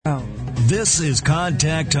This is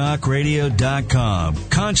ContactTalkRadio.com.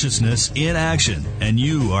 Consciousness in action. And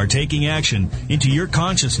you are taking action into your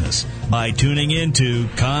consciousness by tuning into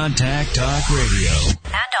Contact Talk Radio.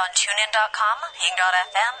 And on TuneIn.com,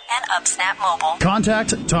 Hing.fm, and UpSnap Mobile.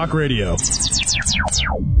 Contact Talk Radio.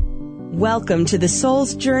 Welcome to The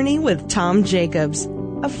Soul's Journey with Tom Jacobs.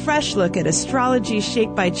 A fresh look at astrology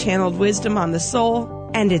shaped by channeled wisdom on the soul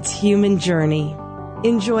and its human journey.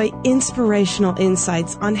 Enjoy inspirational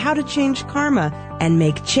insights on how to change karma and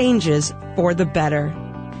make changes for the better.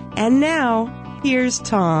 And now, here's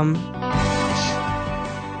Tom.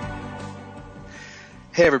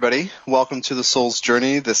 Hey everybody, welcome to The Soul's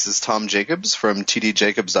Journey. This is Tom Jacobs from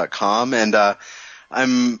tdjacobs.com, and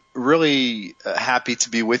I'm really happy to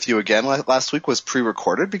be with you again. Last week was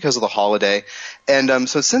pre-recorded because of the holiday, and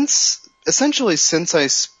so since I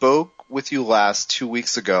spoke with you last 2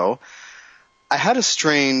 weeks ago, I had a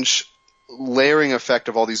strange layering effect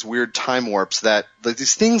of all these weird time warps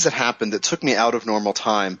these things that happened that took me out of normal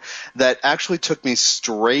time that actually took me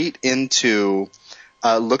straight into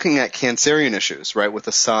looking at Cancerian issues, right, with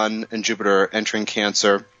the Sun and Jupiter entering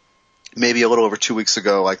Cancer maybe a little over 2 weeks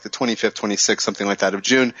ago, like the 25th, 26th, something like that of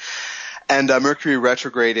June, and Mercury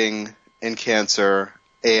retrograding in Cancer.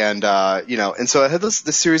 And, and so I had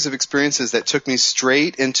this series of experiences that took me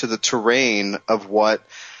straight into the terrain of what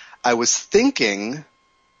I was thinking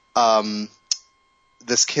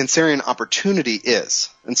this Cancerian opportunity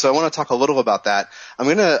is. And so I want to talk a little about that. I'm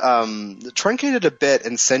going to truncate it a bit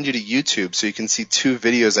and send you to YouTube so you can see two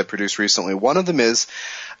videos I produced recently. One of them is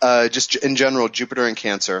just in general Jupiter in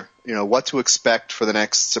Cancer, what to expect for the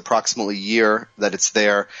next approximately year that it's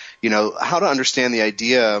there, how to understand the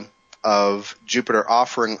idea of Jupiter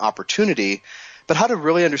offering opportunity, but how to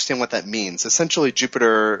really understand what that means. Essentially,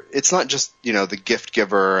 Jupiter, it's not just, the gift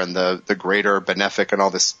giver and the greater benefic and all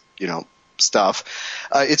this, stuff.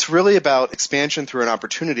 It's really about expansion through an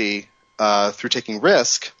opportunity, through taking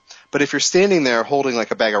risk. But if you're standing there holding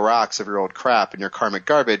like a bag of rocks of your old crap and your karmic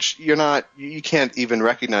garbage, you can't even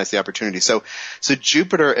recognize the opportunity. So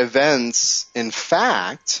Jupiter events, in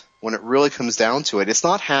fact, when it really comes down to it, it's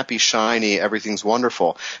not happy, shiny, everything's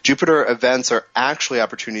wonderful. Jupiter events are actually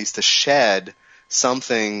opportunities to shed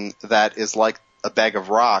something that is like a bag of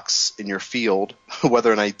rocks in your field,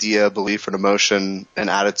 whether an idea, belief, an emotion, an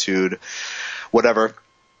attitude, whatever,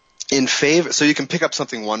 in favor, so you can pick up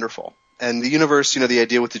something wonderful. And the universe, the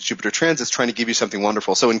idea with the Jupiter transit is trying to give you something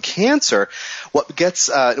wonderful. So in Cancer, what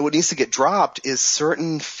needs to get dropped is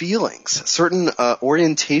certain feelings, certain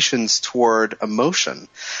orientations toward emotion.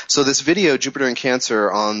 So this video, Jupiter in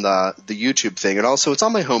Cancer, on the YouTube thing, and also it's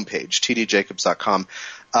on my homepage, tdjacobs.com.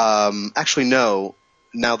 Actually, no.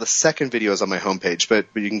 Now the second video is on my homepage, but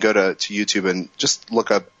you can go to YouTube and just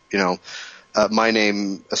look up, my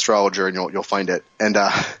name, astrologer, and you'll find it. And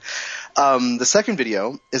the second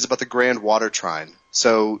video is about the Grand Water Trine.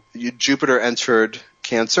 So Jupiter entered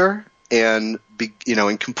Cancer and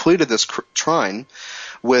and completed this trine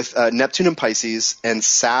with Neptune in Pisces and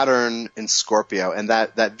Saturn in Scorpio. And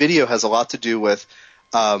that video has a lot to do with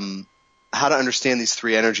how to understand these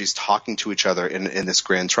three energies talking to each other in this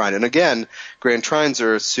Grand Trine. And again, Grand Trines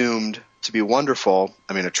are assumed to be wonderful.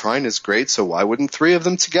 I mean, a trine is great, so why wouldn't three of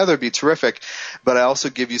them together be terrific? But I also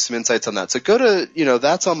give you some insights on that. So go to,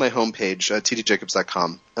 that's on my homepage,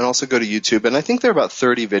 tdjacobs.com, and also go to YouTube. And I think there are about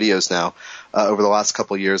 30 videos now over the last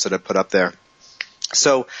couple of years that I've put up there.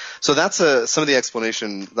 So that's some of the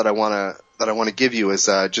explanation that I want to give you is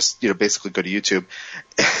just basically go to YouTube,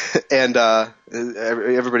 and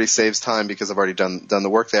everybody saves time because I've already done the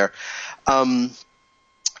work there. So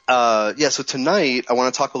tonight I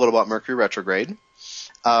want to talk a little about Mercury retrograde.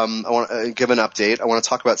 I want to give an update. I want to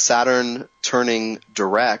talk about Saturn turning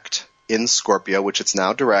direct in Scorpio, which it's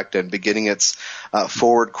now direct and beginning its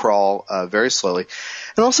forward crawl very slowly.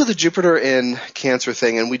 And also the Jupiter in Cancer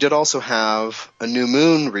thing. And we did also have a new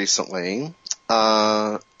moon recently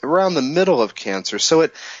around the middle of Cancer. So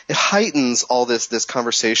it heightens all this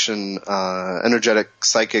conversation, energetic,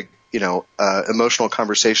 psychic, emotional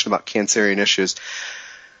conversation about Cancerian issues.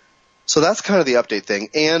 So that's kind of the update thing.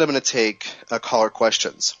 And I'm going to take caller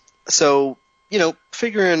questions. So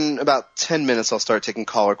figure in about 10 minutes I'll start taking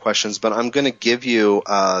caller questions, but I'm going to give you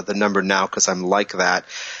the number now because I'm like that.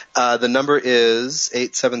 The number is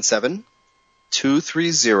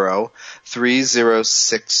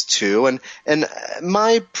 877-230-3062. And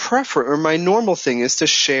my my normal thing is to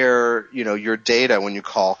share, your data when you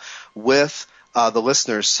call with the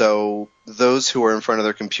listeners, so those who are in front of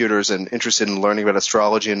their computers and interested in learning about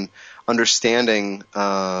astrology and understanding,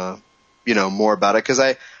 more about it, because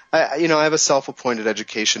I have a self-appointed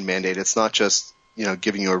education mandate. It's not just,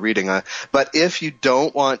 giving you a reading. But if you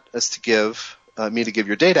don't want us to give me to give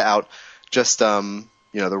your data out, just the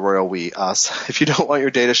royal we, us. If you don't want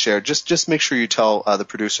your data shared, just make sure you tell the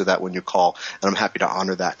producer that when you call, and I'm happy to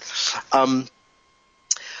honor that.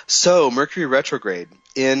 So Mercury retrograde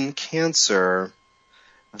in Cancer,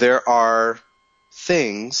 there are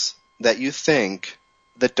things that you think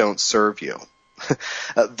that don't serve you.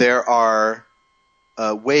 There are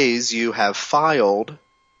ways you have filed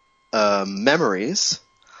memories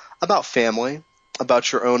about family,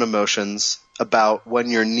 about your own emotions, about when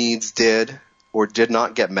your needs did or did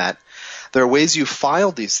not get met. There are ways you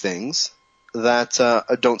filed these things that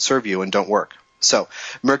don't serve you and don't work. So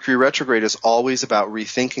Mercury retrograde is always about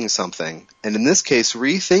rethinking something, and in this case,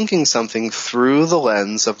 rethinking something through the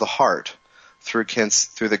lens of the heart, through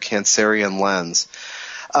the Cancerian lens.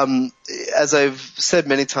 As I've said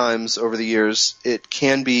many times over the years, it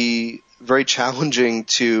can be very challenging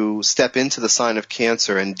to step into the sign of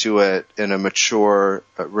Cancer and do it in a mature,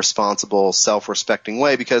 responsible, self-respecting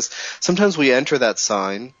way, because sometimes we enter that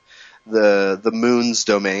sign, the moon's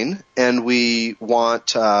domain, and we want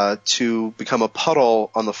to become a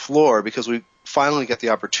puddle on the floor because we finally get the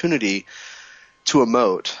opportunity to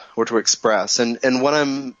emote or to express. And what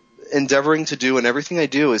I'm endeavoring to do and everything I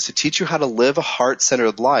do is to teach you how to live a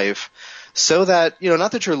heart-centered life, so that,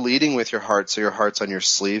 not that you're leading with your heart, so your heart's on your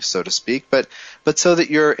sleeve, so to speak, but so that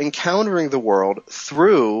you're encountering the world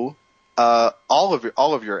through all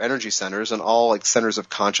of your energy centers and all centers of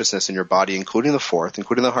consciousness in your body, including the fourth,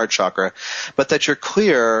 including the heart chakra, but that you're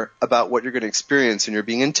clear about what you're going to experience, and you're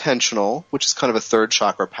being intentional, which is kind of a third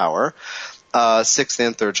chakra power, sixth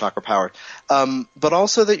and third chakra power, but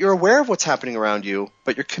also that you're aware of what's happening around you,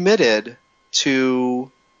 but you're committed to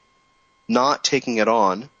not taking it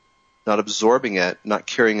on, not absorbing it, not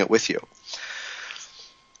carrying it with you.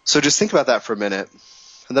 So just think about that for a minute,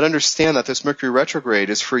 and then understand that this Mercury retrograde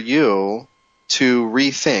is for you to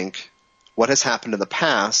rethink what has happened in the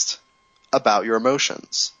past about your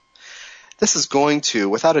emotions. This is going to,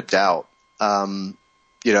 without a doubt,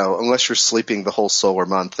 unless you're sleeping the whole solar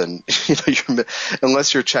month and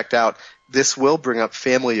unless you're checked out, this will bring up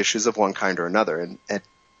family issues of one kind or another. And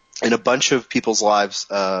in a bunch of people's lives,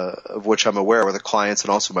 of which I'm aware, with the clients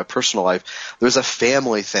and also my personal life, there's a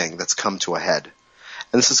family thing that's come to a head.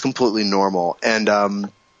 And this is completely normal. And,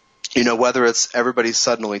 whether it's everybody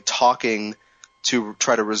suddenly talking to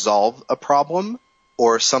try to resolve a problem,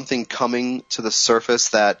 or something coming to the surface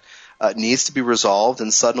that needs to be resolved,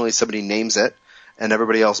 and suddenly somebody names it, and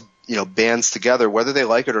everybody else, bands together, whether they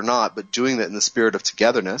like it or not, but doing that in the spirit of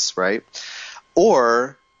togetherness, right?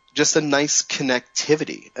 Or just a nice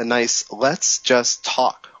connectivity, let's just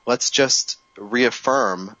talk. Let's just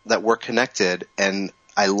reaffirm that we're connected, and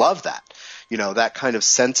I love that. That kind of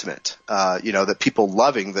sentiment, that people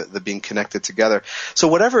loving the being connected together. So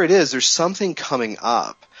whatever it is, there's something coming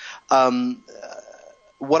up.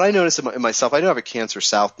 What I notice in myself, I do have a Cancer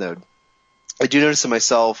South node. I do notice in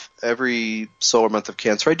myself every solar month of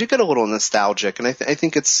Cancer, I do get a little nostalgic, and I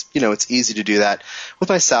think it's, it's easy to do that. With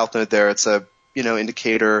my South node there, it's a,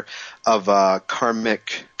 indicator of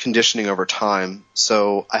karmic conditioning over time.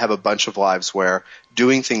 So I have a bunch of lives where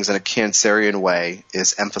doing things in a Cancerian way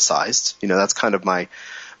is emphasized. That's kind of my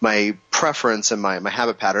preference and my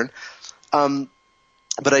habit pattern.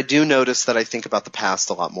 But I do notice that I think about the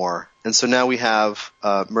past a lot more. And so now we have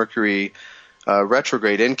Mercury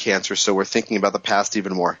retrograde in Cancer, so we're thinking about the past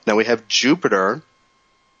even more. Now we have Jupiter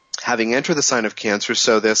having entered the sign of Cancer,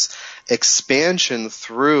 so this expansion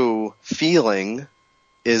through feeling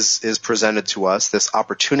is presented to us, this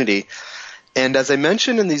opportunity. And as I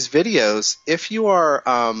mentioned in these videos, if you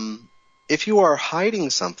are hiding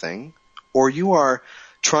something, or you are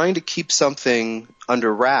trying to keep something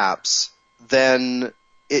under wraps, then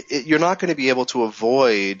you're not going to be able to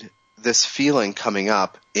avoid this feeling coming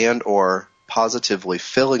up and or positively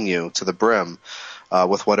filling you to the brim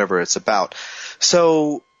with whatever it's about.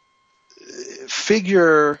 So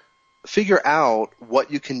figure out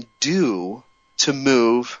what you can do to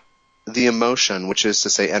move the emotion, which is to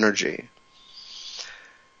say energy.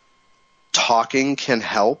 Talking can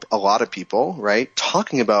help a lot of people, right?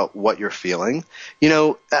 Talking about what you're feeling.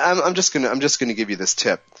 I'm just gonna give you this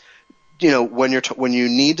tip. When you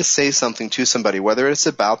need to say something to somebody, whether it's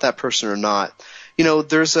about that person or not,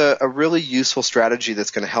 there's a really useful strategy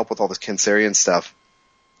that's going to help with all this Cancerian stuff.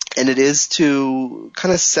 And it is to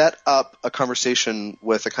kind of set up a conversation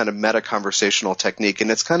with a kind of meta conversational technique.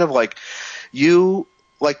 And it's kind of like you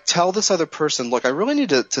tell this other person, look, I really need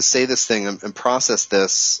to say this thing and process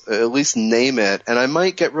this, at least name it. And I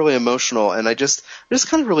might get really emotional, and I just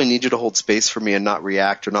kind of really need you to hold space for me and not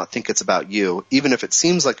react or not think it's about you, even if it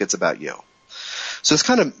seems like it's about you. So this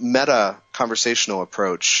kind of meta conversational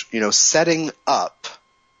approach, setting up,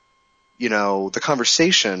 the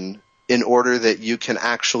conversation in order that you can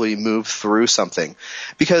actually move through something.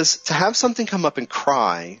 Because to have something come up and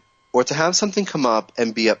cry, or to have something come up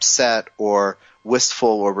and be upset or wistful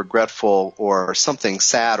or regretful or something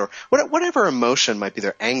sad or whatever emotion might be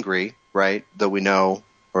there, angry, right? Though we know,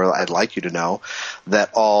 or I'd like you to know,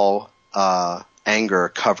 that all anger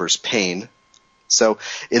covers pain. So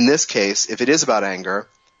in this case, if it is about anger,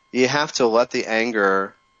 you have to let the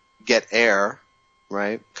anger get air,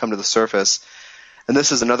 right? Come to the surface. And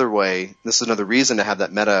this is another reason to have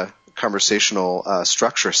that meta conversational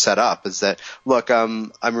structure set up, is that, look,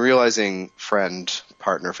 I'm realizing, friend,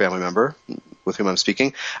 partner, family member with whom I'm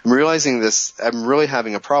speaking, I'm realizing this, I'm really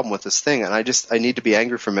having a problem with this thing, and I need to be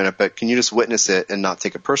angry for a minute, but can you just witness it and not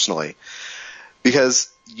take it personally?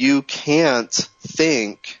 Because you can't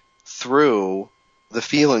think through the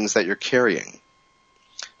feelings that you're carrying.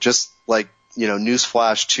 Just like,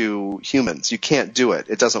 newsflash to humans, you can't do it.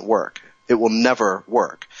 It doesn't work. It will never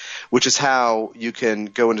work, which is how you can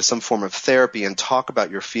go into some form of therapy and talk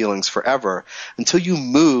about your feelings forever until you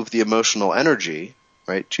move the emotional energy,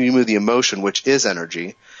 right? Until you move the emotion, which is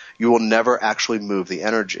energy, you will never actually move the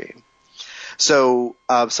energy. So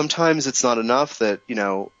sometimes it's not enough that,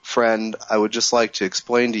 friend, I would just like to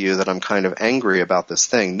explain to you that I'm kind of angry about this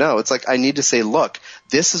thing. No, it's like I need to say, look,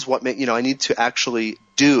 this is what I need to actually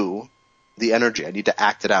do the energy. I need to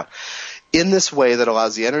act it out in this way that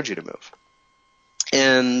allows the energy to move.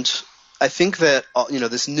 And I think that,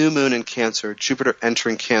 this new moon in Cancer, Jupiter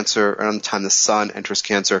entering Cancer around the time the Sun enters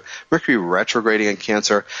Cancer, Mercury retrograding in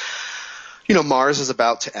Cancer, Mars is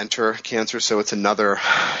about to enter Cancer, so it's another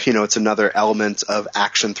element of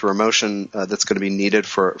action through emotion that's going to be needed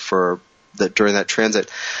for during that transit.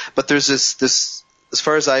 But there's this, as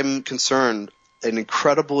far as I'm concerned, an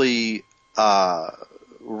incredibly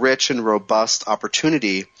rich and robust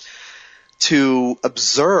opportunity to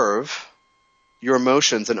observe your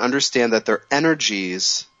emotions and understand that they're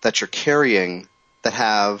energies that you're carrying that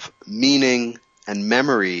have meaning and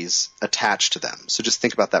memories attached to them. So just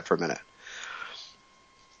think about that for a minute.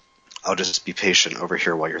 I'll just be patient over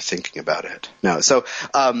here while you're thinking about it. No, so,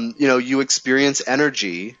 you experience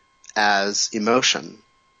energy as emotion.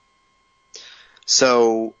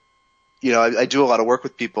 So, I do a lot of work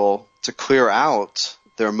with people to clear out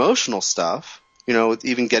their emotional stuff,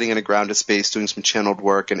 even getting in a grounded space, doing some channeled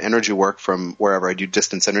work and energy work from wherever. I do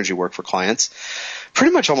distance energy work for clients.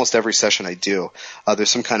 Pretty much almost every session I do, there's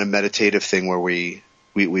some kind of meditative thing where we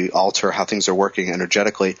alter how things are working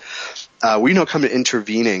energetically. We come to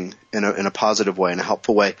intervening in a positive way, in a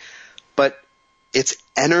helpful way. But it's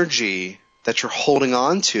energy that you're holding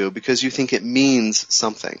on to because you think it means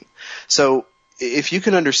something. So if you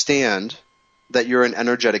can understand that you're an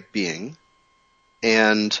energetic being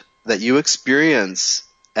and that you experience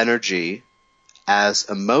energy as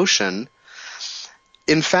emotion,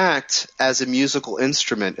 in fact, as a musical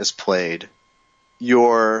instrument is played,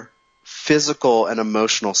 your physical and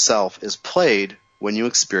emotional self is played when you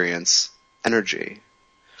experience energy.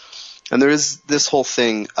 And there is this whole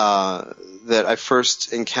thing that I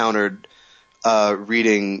first encountered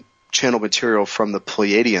reading channel material from the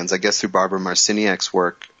Pleiadians, I guess through Barbara Marciniak's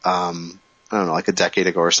work, I don't know, like a decade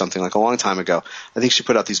ago or something, like a long time ago. I think she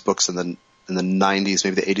put out these books in the 90s,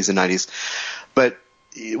 maybe the 80s and 90s. But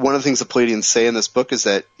one of the things the Pleiadians say in this book is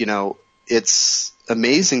that, it's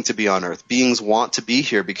amazing to be on Earth. Beings want to be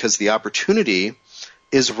here because the opportunity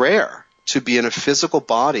is rare to be in a physical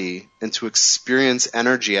body and to experience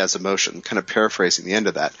energy as emotion, kind of paraphrasing the end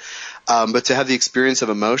of that. But to have the experience of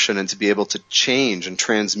emotion and to be able to change and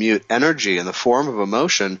transmute energy in the form of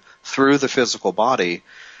emotion through the physical body,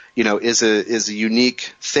 is a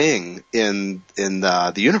unique thing in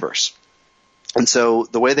the universe. And so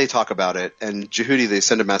the way they talk about it, and Jehudi, the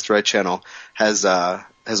Ascended Master Eye channel, has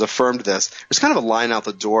affirmed this. There's kind of a line out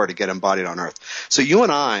the door to get embodied on Earth. So you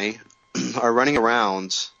and I are running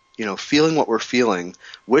around, feeling what we're feeling,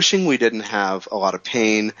 wishing we didn't have a lot of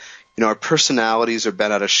pain. Our personalities are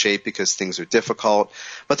bent out of shape because things are difficult.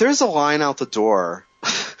 But there's a line out the door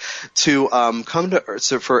to come to Earth,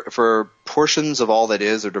 so for portions of all that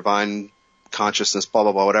is, or divine consciousness, blah,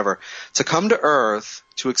 blah, blah, whatever, to come to Earth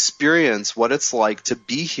to experience what it's like to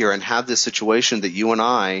be here and have this situation that you and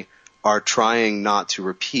I are trying not to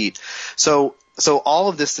repeat. So all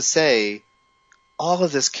of this to say, all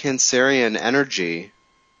of this Cancerian energy,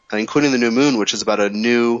 including the new moon, which is about a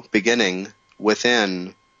new beginning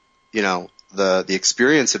within, the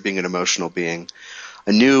experience of being an emotional being,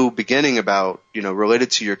 a new beginning about,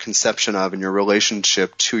 related to your conception of and your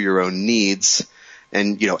relationship to your own needs,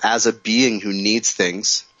 and, as a being who needs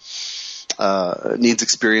things, needs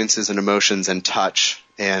experiences and emotions and touch,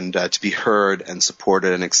 and to be heard and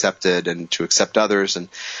supported and accepted, and to accept others. And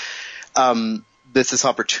there's this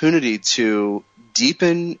opportunity to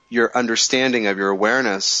deepen your understanding of your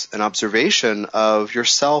awareness and observation of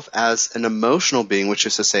yourself as an emotional being, which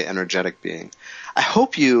is to say energetic being. I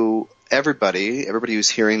hope everybody who's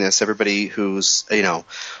hearing this, everybody who's,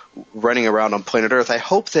 running around on planet Earth, I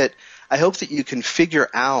hope that you can figure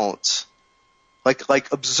out,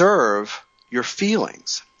 like observe your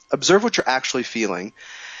feelings. Observe what you're actually feeling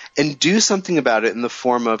and do something about it in the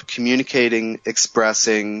form of communicating,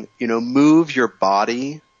 expressing, move your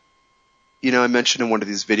body. I mentioned in one of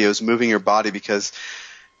these videos, moving your body, because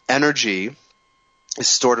energy is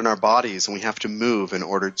stored in our bodies and we have to move in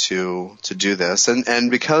order to do this.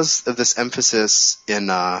 And because of this emphasis in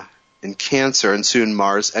Cancer, and soon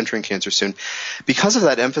Mars entering Cancer soon, because of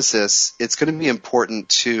that emphasis, it's going to be important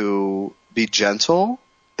to be gentle.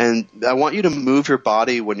 And I want you to move your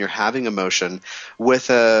body when you're having emotion with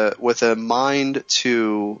a mind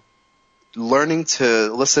to learning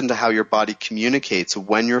to listen to how your body communicates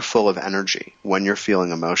when you're full of energy, when you're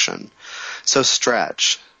feeling emotion. So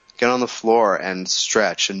stretch. Get on the floor and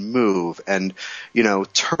stretch and move and,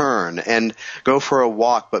 turn and go for a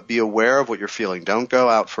walk, but be aware of what you're feeling. Don't go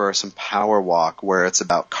out for some power walk where it's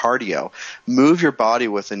about cardio. Move your body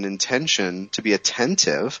with an intention to be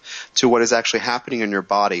attentive to what is actually happening in your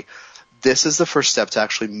body. This is the first step to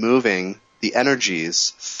actually moving the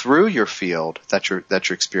energies through your field that you're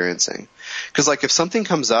experiencing. Because if something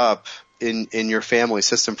comes up in your family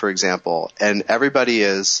system, for example, and everybody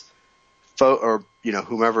is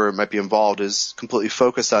whomever might be involved is completely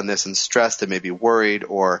focused on this and stressed and maybe worried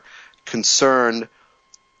or concerned,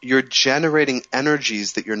 you're generating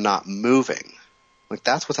energies that you're not moving.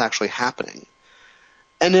 That's what's actually happening.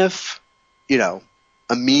 And if, a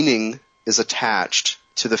meaning is attached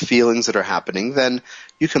to the feelings that are happening, then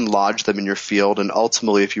you can lodge them in your field, and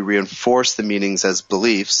ultimately if you reinforce the meanings as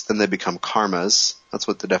beliefs, then they become karmas. That's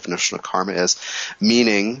what the definition of karma is.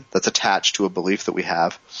 Meaning that's attached to a belief that we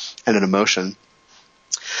have and an emotion.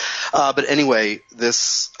 But anyway,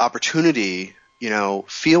 this opportunity,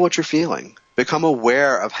 feel what you're feeling. Become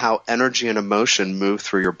aware of how energy and emotion move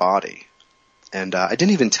through your body. And I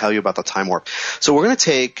didn't even tell you about the time warp. So we're going to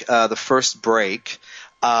take the first break.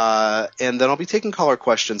 And then I'll be taking caller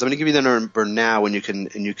questions. I'm going to give you the number now, and you can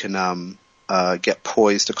get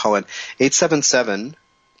poised to call in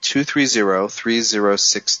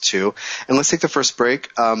 877-230-3062. And let's take the first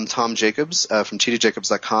break. Tom Jacobs from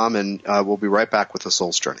tdjacobs.com, and we'll be right back with The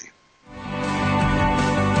Soul's Journey.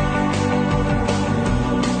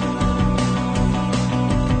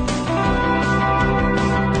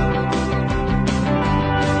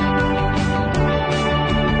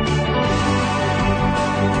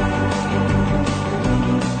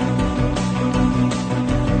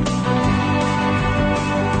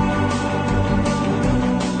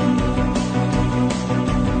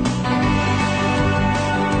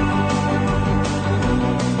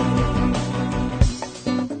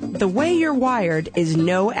 The way you're wired is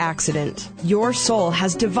no accident. Your soul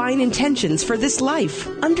has divine intentions for this life.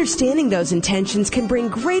 Understanding those intentions can bring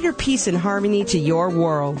greater peace and harmony to your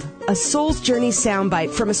world. A Soul's Journey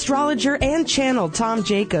soundbite from astrologer and channel Tom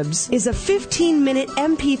Jacobs is a 15-minute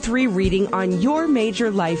MP3 reading on your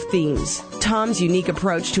major life themes. Tom's unique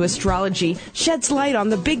approach to astrology sheds light on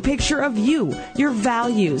the big picture of you, your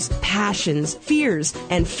values, passions, fears,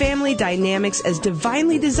 and family dynamics as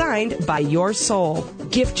divinely designed by your soul.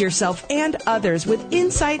 Gift yourself and others with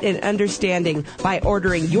insight and understanding by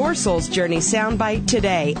ordering your Soul's Journey soundbite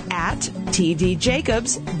today at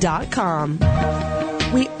tdjacobs.com.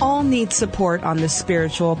 We all need support on the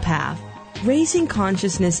spiritual path. Raising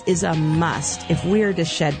consciousness is a must if we are to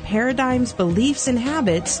shed paradigms, beliefs, and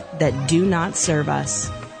habits that do not serve us.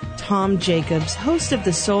 Tom Jacobs, host of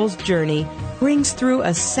The Soul's Journey, brings through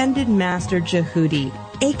Ascended Master Jehudi,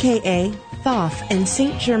 a.k.a. Thoth and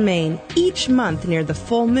Saint Germain, each month near the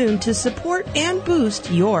full moon to support and boost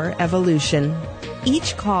your evolution.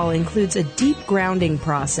 Each call includes a deep grounding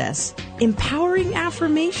process, empowering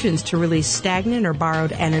affirmations to release stagnant or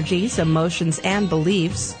borrowed energies, emotions, and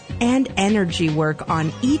beliefs, and energy work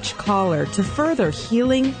on each caller to further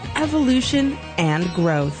healing, evolution, and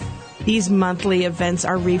growth. These monthly events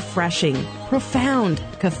are refreshing, profound,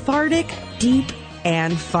 cathartic, deep,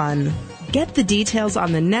 and fun. Get the details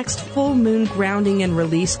on the next full moon grounding and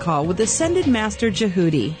release call with Ascended Master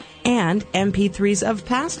Jehudi and MP3s of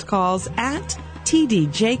past calls at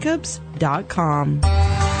tdjacobs.com.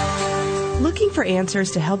 Looking for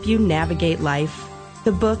answers to help you navigate life?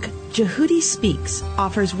 The book Jehudi Speaks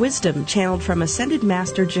offers wisdom channeled from Ascended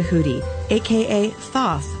Master Jehudi, aka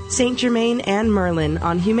Thoth, Saint Germain, and Merlin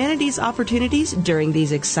on humanity's opportunities during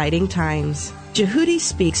these exciting times. Jehudi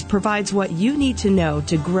Speaks provides what you need to know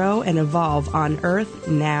to grow and evolve on Earth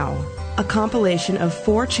now. A compilation of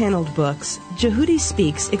 4 channeled books, Jehudi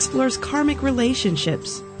Speaks explores karmic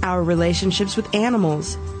relationships, our relationships with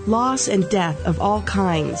animals, loss and death of all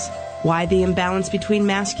kinds, why the imbalance between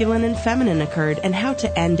masculine and feminine occurred and how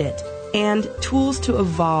to end it, and tools to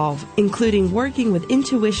evolve, including working with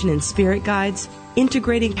intuition and spirit guides,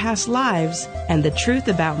 integrating past lives, and the truth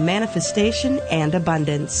about manifestation and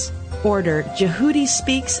abundance. Order Jehudi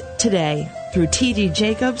Speaks today through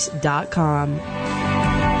tdjacobs.com.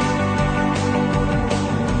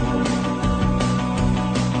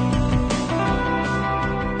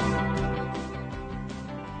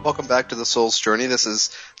 Welcome back to The Soul's Journey. This is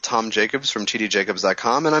Tom Jacobs from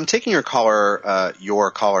tdjacobs.com, and I'm taking your caller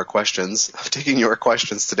questions. I'm taking your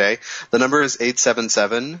questions today. The number is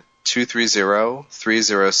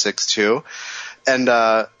 877-230-3062. And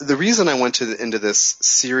the reason I went into this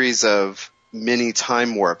series of mini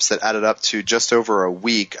time warps that added up to just over a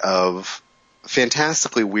week of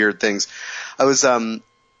fantastically weird things, I was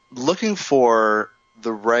looking for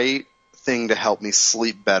the right thing to help me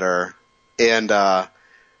sleep better, and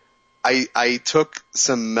I took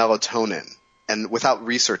some melatonin, and without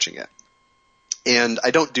researching it. And I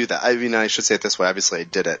don't do that. I mean, I should say it this way. Obviously, I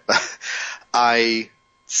did it. But I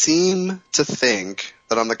seem to think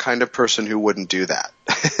that I'm the kind of person who wouldn't do that.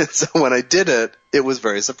 So when I did it, it was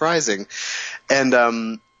very surprising.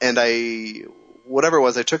 And whatever it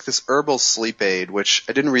was, I took this herbal sleep aid, which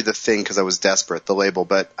I didn't read the thing because I was desperate, the label.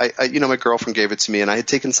 But I my girlfriend gave it to me, and I had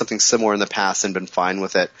taken something similar in the past and been fine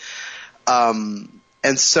with it.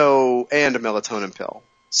 And a melatonin pill.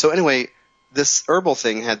 So anyway, this herbal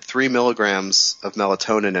thing had 3 milligrams of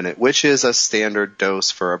melatonin in it, which is a standard dose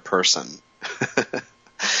for a person.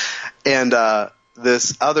 And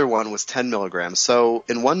this other one was 10 milligrams. So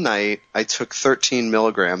in one night, I took 13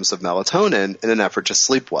 milligrams of melatonin in an effort to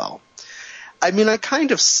sleep well. I mean, I kind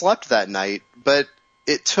of slept that night, but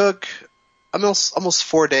it took almost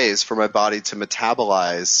 4 days for my body to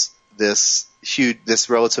metabolize this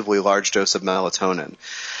relatively large dose of melatonin.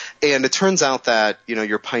 And it turns out that,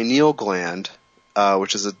 your pineal gland,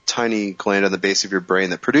 which is a tiny gland on the base of your brain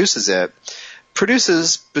that produces it,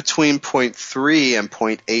 produces between 0.3 and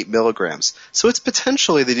 0.8 milligrams. So it's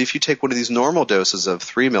potentially that if you take one of these normal doses of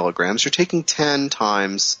 3 milligrams, you're taking 10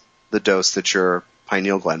 times the dose that your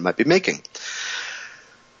pineal gland might be making.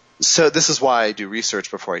 So this is why I do research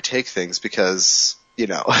before I take things, because,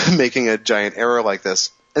 making a giant error like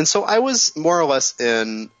this. And so I was more or less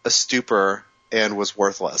in a stupor and was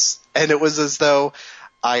worthless. And it was as though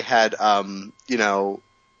I had, been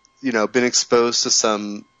exposed to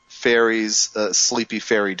some fairies, sleepy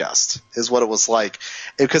fairy dust is what it was like,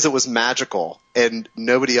 because it was magical and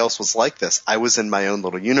nobody else was like this. I was in my own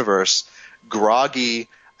little universe, groggy.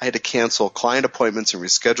 I had to cancel client appointments and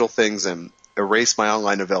reschedule things and erase my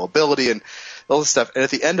online availability and all this stuff. And at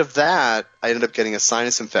the end of that, I ended up getting a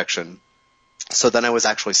sinus infection. So then I was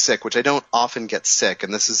actually sick, which I don't often get sick.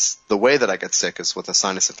 And this is the way that I get sick, is with a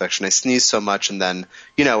sinus infection. I sneeze so much and then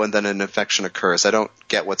an infection occurs. I don't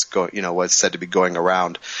get what's said to be going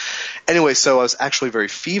around. Anyway, so I was actually very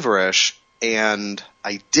feverish and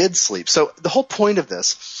I did sleep. So the whole point of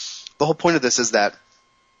this is that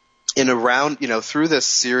through this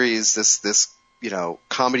series, this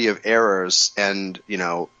comedy of errors and,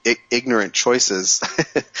 ignorant choices,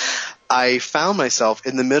 I found myself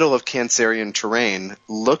in the middle of Cancerian terrain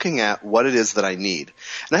looking at what it is that I need.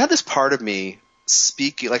 And I had this part of me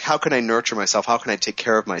speaking, like, how can I nurture myself? How can I take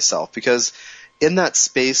care of myself? Because in that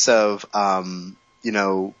space of,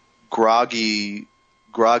 groggy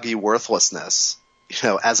worthlessness,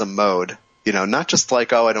 as a mode, not just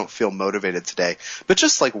like, oh, I don't feel motivated today, but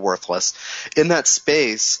just like worthless. In that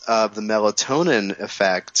space of the melatonin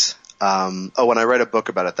effect, when I write a book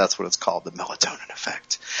about it, that's what it's called, the melatonin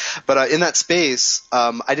effect. But in that space,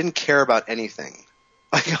 I didn't care about anything.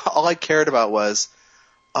 Like, all I cared about was,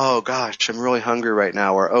 oh gosh, I'm really hungry right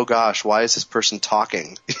now, or oh gosh, why is this person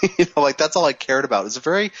talking? That's all I cared about. It was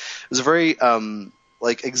a very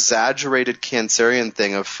exaggerated Cancerian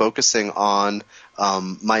thing of focusing on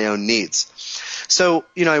my own needs. So,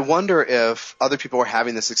 I wonder if other people are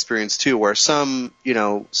having this experience too, where some,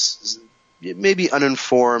 maybe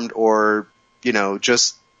uninformed or,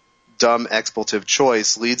 just dumb expletive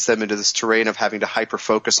choice leads them into this terrain of having to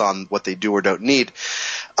hyper-focus on what they do or don't need,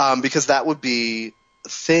 because that would be a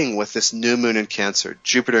thing with this new moon in Cancer,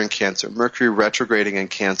 Jupiter in Cancer, Mercury retrograding in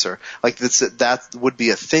Cancer. That would be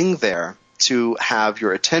a thing there. to have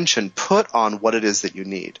your attention put on what it is that you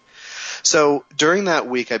need. So during that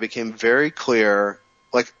week, I became very clear,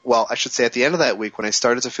 I should say at the end of that week, when I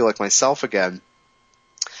started to feel like myself again,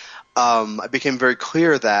 I became very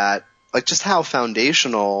clear that, just how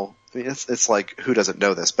foundational, it's like, who doesn't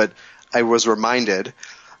know this, but I was reminded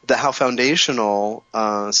that how foundational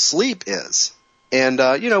sleep is. And,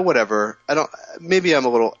 whatever. Maybe I'm a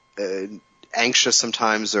little anxious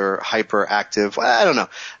sometimes or hyperactive. I don't know.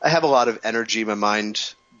 I have a lot of energy. My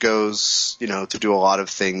mind goes, to do a lot of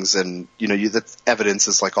things. And, the evidence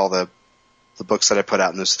is like all the books that I put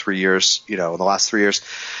out in those 3 years, in the last 3 years.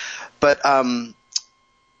 But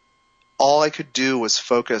all I could do was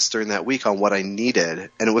focus during that week on what I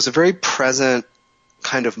needed. And it was a very present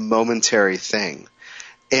kind of momentary thing.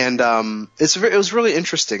 And it was really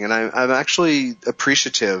interesting. And I'm actually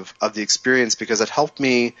appreciative of the experience because it helped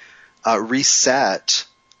me reset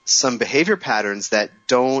some behavior patterns that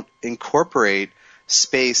don't incorporate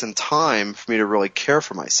space and time for me to really care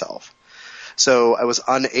for myself. So I was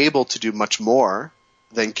unable to do much more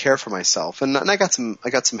than care for myself. And I got some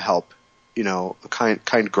help, a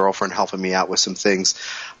kind girlfriend helping me out with some things.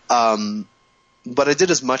 But I did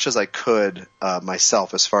as much as I could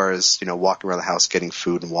myself as far as, walking around the house, getting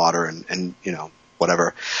food and water and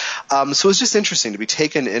whatever. So it was just interesting to be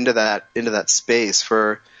taken into that space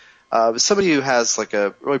for somebody who has like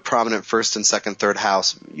a really prominent first and second, third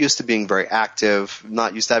house, used to being very active,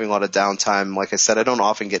 not used to having a lot of downtime. Like I said, I don't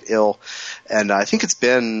often get ill. And I think it's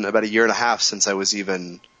been about 1.5 years since I was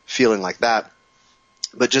even feeling like that.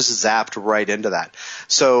 But just zapped right into that.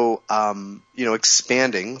 So,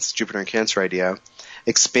 expanding, it's Jupiter and Cancer idea,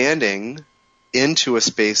 expanding into a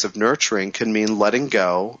space of nurturing can mean letting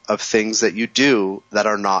go of things that you do that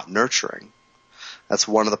are not nurturing. That's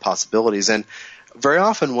one of the possibilities. And very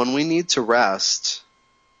often when we need to rest,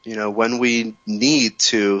 when we need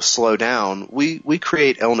to slow down, we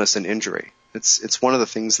create illness and injury. It's one of the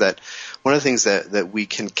things that we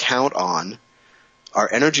can count on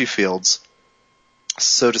our energy fields.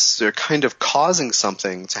 So they're kind of causing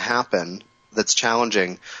something to happen that's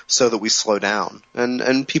challenging so that we slow down.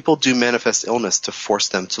 And people do manifest illness to force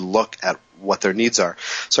them to look at what their needs are.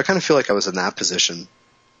 So I kind of feel like I was in that position.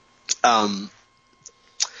 So I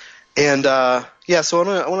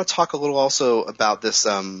want to talk a little also about this,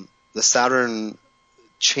 the Saturn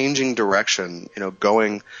changing direction,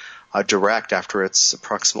 going direct after its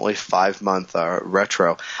approximately 5-month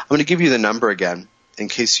retro. I'm going to give you the number again in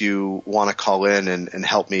case you want to call in and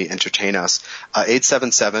help me entertain us.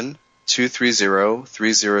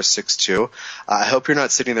 877-230-3062. I hope you're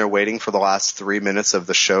not sitting there waiting for the last 3 minutes of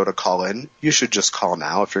the show to call in. You should just call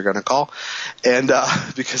now if you're going to call. And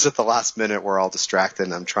because at the last minute we're all distracted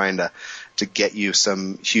and I'm trying to get you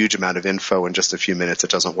some huge amount of info in just a few minutes, it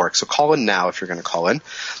doesn't work. So call in now if you're going to call in.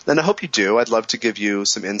 And I hope you do. I'd love to give you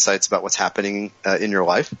some insights about what's happening in your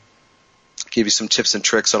life. Give you some tips and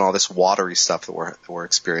tricks on all this watery stuff that we're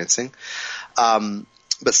experiencing. But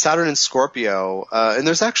Saturn and Scorpio, and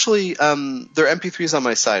there's actually, there are MP3s on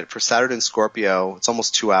my site for Saturn and Scorpio. It's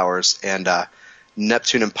almost 2 hours, and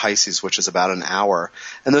Neptune and Pisces, which is about an hour.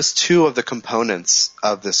 And those two of the components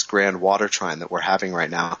of this Grand Water Trine that we're having right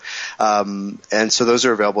now. And so those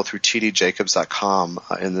are available through tdjacobs.com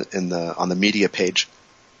on the media page.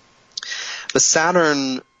 The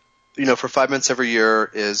Saturn, for 5 months every year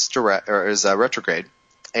is retrograde,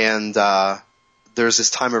 and there's this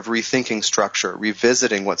time of rethinking structure,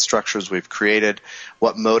 revisiting what structures we've created,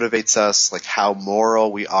 what motivates us, like how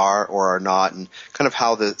moral we are or are not, and kind of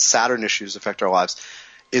how the Saturn issues affect our lives.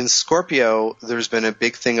 In Scorpio, there's been a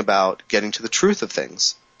big thing about getting to the truth of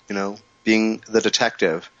things, being the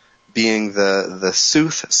detective, being the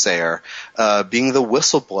soothsayer, being the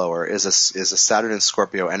whistleblower is a Saturn and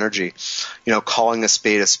Scorpio energy. Calling a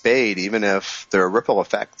spade, even if there are ripple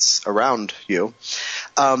effects around you.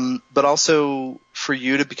 But also for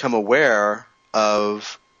you to become aware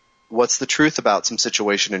of what's the truth about some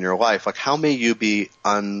situation in your life. Like how may you be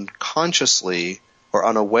unconsciously or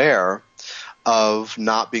unaware of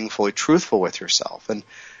not being fully truthful with yourself. And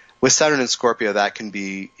with Saturn and Scorpio, that can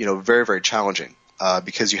be, very, very challenging.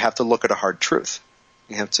 Because you have to look at a hard truth.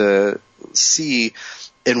 You have to see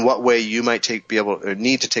in what way you might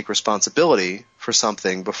need to take responsibility for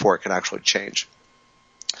something before it can actually change.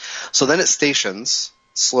 So then it stations,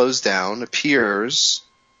 slows down, appears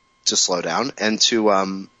to slow down, and to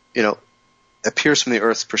appears from the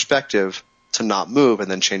Earth's perspective to not move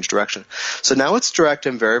and then change direction. So now it's direct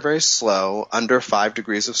and very, very slow, under 5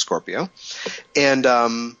 degrees of Scorpio, and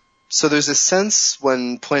so there's a sense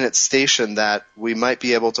when planets station that we might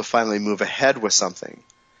be able to finally move ahead with something,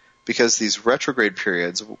 because these retrograde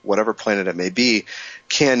periods, whatever planet it may be,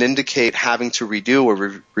 can indicate having to redo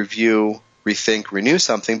or review, rethink, renew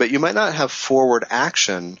something, but you might not have forward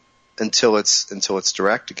action until it's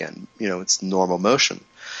direct again. It's normal motion.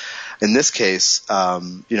 In this case,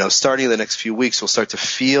 starting in the next few weeks, we'll start to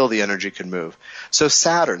feel the energy can move. So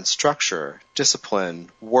Saturn, structure, discipline,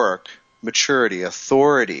 work, maturity,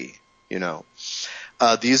 authority,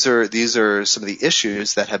 these are some of the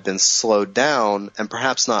issues that have been slowed down and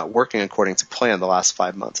perhaps not working according to plan the last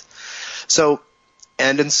 5 months. So,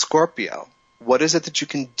 and in Scorpio, what is it that you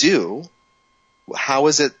can do? How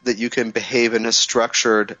is it that you can behave in a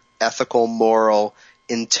structured, ethical, moral,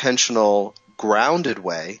 intentional, grounded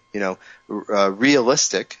way?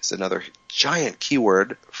 Realistic is another giant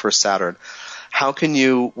keyword for Saturn. How can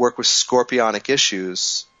you work with scorpionic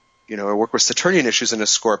issues, or work with Saturnian issues in a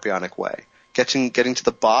scorpionic way? Getting to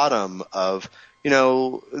the bottom of,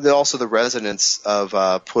 also the resonance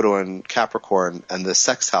of Pluto and Capricorn and the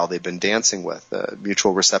sextile they've been dancing with, the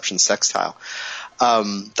mutual reception sextile,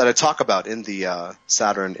 that I talk about in the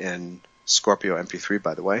Saturn in Scorpio MP3,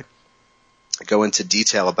 by the way. I go into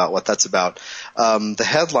detail about what that's about. The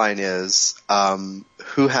headline is,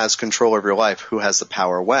 who has control over your life? Who has the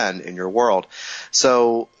power when in your world?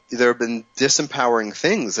 So there have been disempowering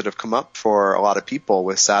things that have come up for a lot of people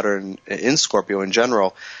with Saturn in Scorpio in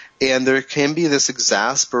general. And there can be this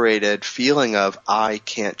exasperated feeling of, I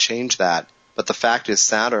can't change that. But the fact is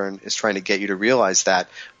Saturn is trying to get you to realize that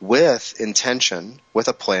with intention, with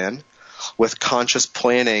a plan, with conscious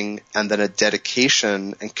planning, and then a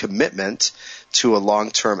dedication and commitment to a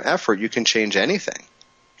long-term effort, you can change anything.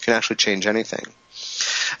 You can actually change anything.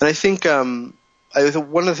 And I think one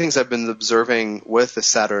of the things I've been observing with the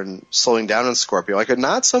Saturn slowing down in Scorpio,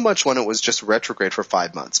 not so much when it was just retrograde for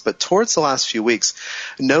 5 months, but towards the last few weeks,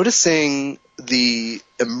 noticing the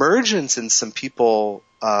emergence in some people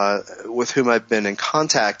with whom I've been in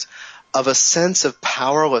contact of a sense of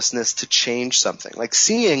powerlessness to change something, like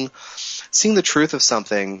seeing the truth of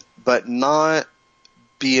something, but not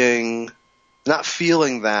feeling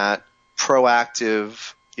that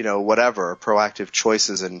proactive, proactive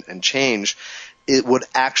choices and change, it would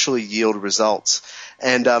actually yield results.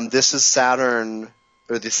 And this is Saturn,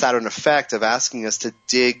 or the Saturn effect of asking us to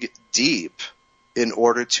dig deep in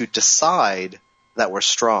order to decide that we're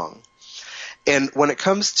strong. And when it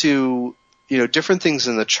comes to different things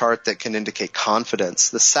in the chart that can indicate confidence,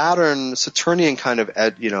 the Saturnian kind of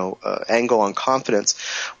angle on confidence,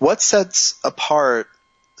 what sets apart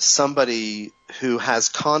somebody who has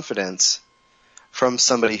confidence from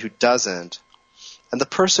somebody who doesn't? And the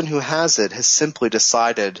person who has it has simply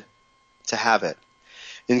decided to have it.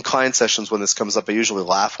 In client sessions, when this comes up, I usually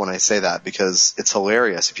laugh when I say that because it's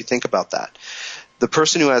hilarious if you think about that. The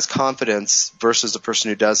person who has confidence versus the person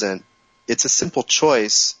who doesn't, it's a simple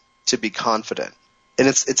choice to be confident. And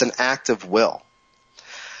it's an act of will.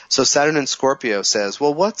 So Saturn in Scorpio says,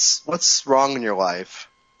 well, what's wrong in your life?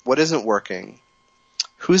 What isn't working?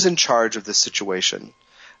 Who's in charge of this situation?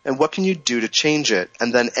 And what can you do to change it?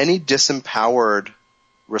 And then any disempowered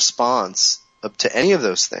response to any of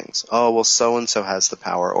those things. Oh, well, so-and-so has the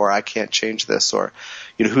power, or I can't change this, or,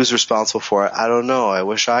 who's responsible for it? I don't know. I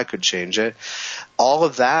wish I could change it. All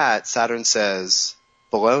of that, Saturn says,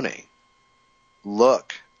 baloney.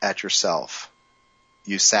 Look at yourself,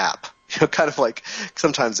 you sap. Kind of like,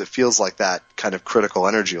 sometimes it feels like that kind of critical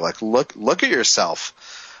energy, like look at yourself.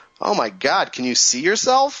 Oh my God, can you see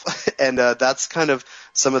yourself? And that's kind of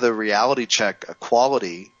some of the reality check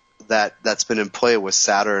quality that's been in play with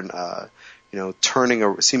Saturn,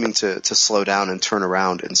 seeming to slow down and turn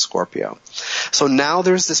around in Scorpio. So now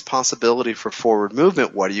there's this possibility for forward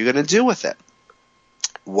movement. What are you going to do with it?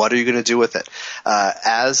 What are you going to do with it?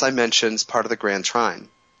 As I mentioned, it's part of the Grand Trine.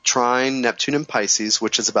 Trine, Neptune and Pisces,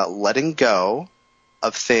 which is about letting go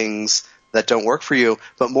of things that don't work for you,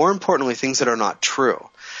 but more importantly, things that are not true.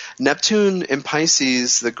 Neptune in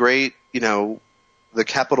Pisces, the great, the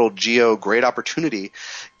capital Geo great opportunity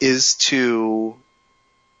is to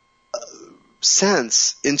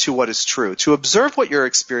sense into what is true, to observe what you're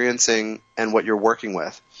experiencing and what you're working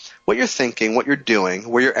with, what you're thinking, what you're doing,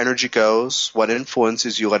 where your energy goes, what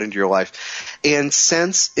influences you let into your life, and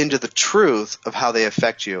sense into the truth of how they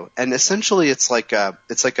affect you. And essentially it's like a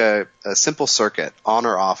simple circuit, on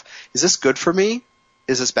or off. Is this good for me?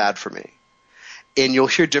 Is this bad for me? And you'll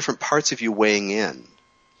hear different parts of you weighing in.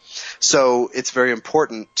 So it's very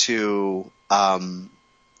important to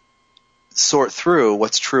sort through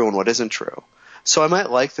what's true and what isn't true. So I might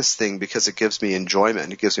like this thing because it gives me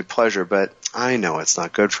enjoyment, it gives me pleasure, but I know it's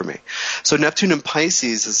not good for me. So Neptune in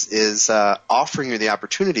Pisces is offering you the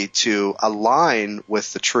opportunity to align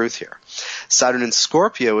with the truth here. Saturn in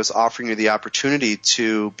Scorpio is offering you the opportunity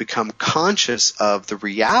to become conscious of the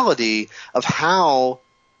reality of how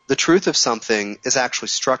the truth of something is actually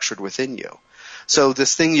structured within you. So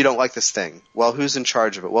this thing, you don't like this thing. Well, who's in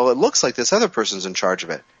charge of it? Well, it looks like this other person's in charge of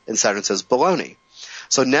it. And Saturn says, baloney.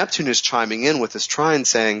 So Neptune is chiming in with this trine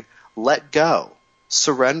saying, let go,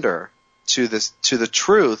 surrender to the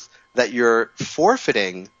truth that you're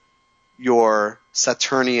forfeiting your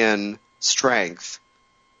Saturnian strength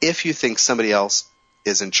if you think somebody else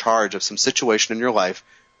is in charge of some situation in your life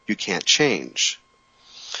you can't change.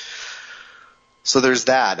 So there's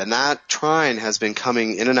that, and that trine has been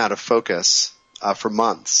coming in and out of focus for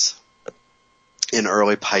months in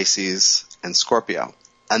early Pisces and Scorpio.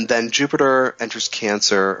 And then Jupiter enters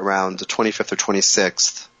Cancer around the 25th or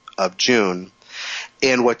 26th of June.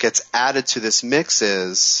 And what gets added to this mix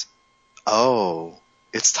is,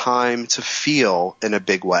 it's time to feel in a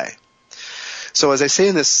big way. So as I say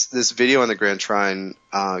in this video on the Grand Trine,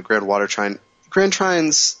 Grand Water Trine, Grand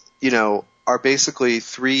Trines, are basically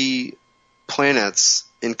three planets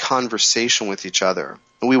in conversation with each other.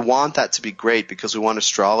 And we want that to be great because we want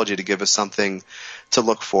astrology to give us something to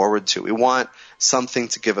look forward to. We want something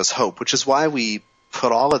to give us hope, which is why we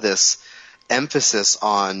put all of this emphasis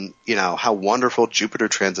on, how wonderful Jupiter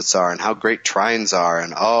transits are and how great trines are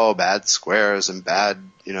and, bad squares and bad,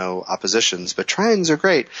 oppositions. But trines are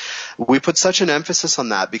great. We put such an emphasis on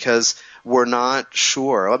that because we're not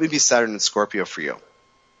sure. Let me be Saturn and Scorpio for you.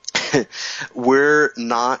 We're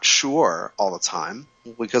not sure all the time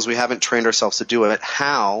because we haven't trained ourselves to do it,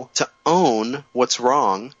 how to own what's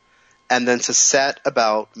wrong and then to set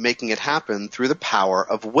about making it happen through the power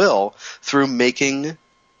of will, through making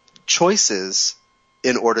choices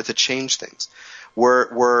in order to change things.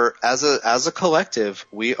 We're as a collective,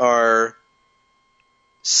 we are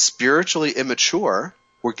spiritually immature.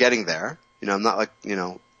 We're getting there. I'm not like,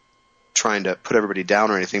 trying to put everybody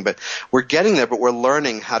down or anything, but we're getting there, but we're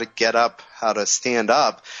learning how to get up, how to stand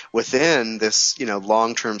up within this,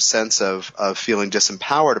 long-term sense of feeling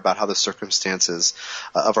disempowered about how the circumstances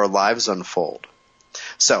of our lives unfold.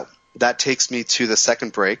 So that takes me to the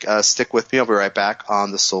second break. Stick with me. I'll be right back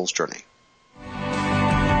on The Soul's Journey.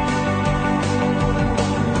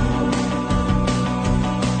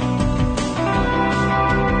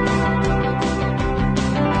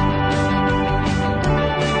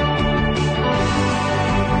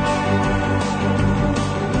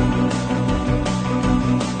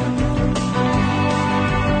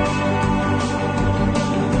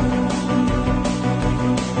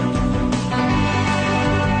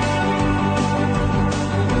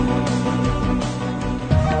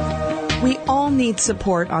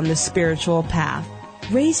 Support on the spiritual path.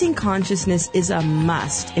 Raising consciousness is a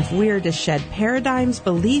must if we are to shed paradigms,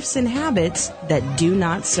 beliefs, and habits that do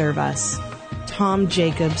not serve us. Tom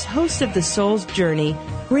Jacobs, host of The Soul's Journey,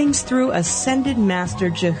 brings through Ascended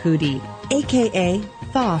Master Jehudi, aka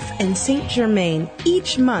Thoth and Saint Germain,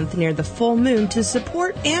 each month near the full moon to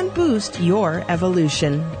support and boost your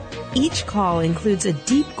evolution. Each call includes a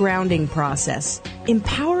deep grounding process,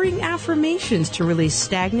 empowering affirmations to release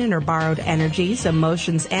stagnant or borrowed energies,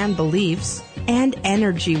 emotions, and beliefs, and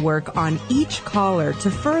energy work on each caller to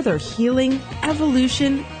further healing,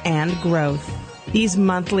 evolution, and growth. These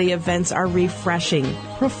monthly events are refreshing,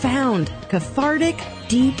 profound, cathartic,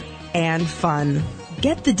 deep, and fun.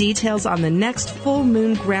 Get the details on the next full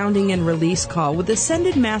moon grounding and release call with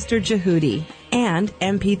Ascended Master Jehudi and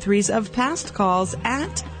MP3s of past calls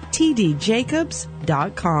at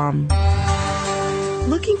tdjacobs.com.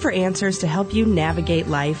 Looking for answers to help you navigate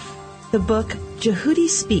life? The book Jehudi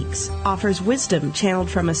Speaks offers wisdom channeled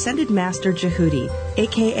from Ascended Master Jehudi,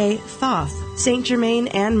 aka Thoth, Saint Germain,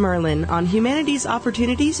 and Merlin on humanity's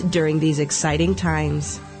opportunities during these exciting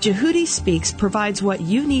times. Jehudi Speaks provides what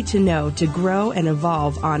you need to know to grow and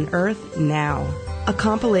evolve on Earth now. A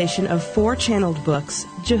compilation of 4 channeled books,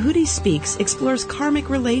 Jehudi Speaks explores karmic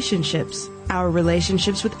relationships, our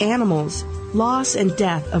relationships with animals, loss and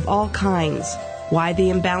death of all kinds, why the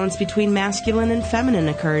imbalance between masculine and feminine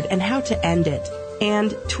occurred and how to end it,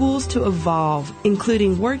 and tools to evolve,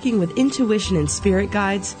 including working with intuition and spirit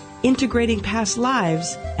guides, integrating past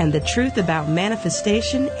lives, and the truth about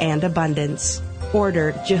manifestation and abundance.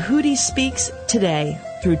 Order Jehudi Speaks today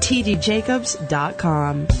through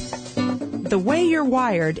tdjacobs.com. The way you're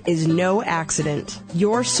wired is no accident.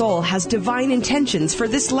 Your soul has divine intentions for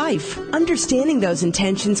this life. Understanding those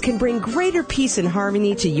intentions can bring greater peace and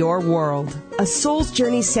harmony to your world. A Soul's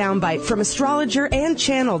Journey soundbite from astrologer and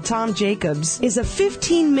channel Tom Jacobs is a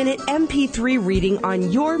 15-minute MP3 reading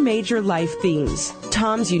on your major life themes.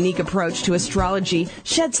 Tom's unique approach to astrology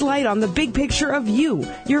sheds light on the big picture of you,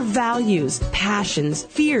 your values, passions,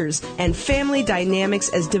 fears, and family dynamics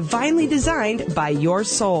as divinely designed by your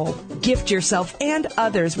soul. Gift yourself and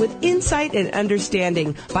others with insight and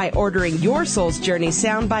understanding by ordering your Soul's Journey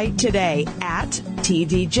soundbite today at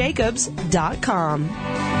tdjacobs.com.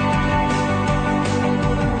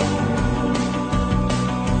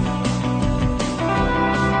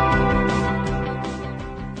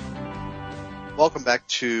 Welcome back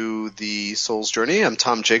to the Soul's Journey. I'm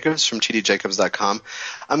Tom Jacobs from tdjacobs.com.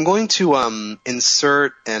 I'm going to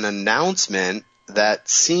insert an announcement that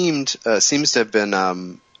seems to have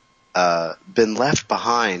been left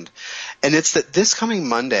behind, and it's that this coming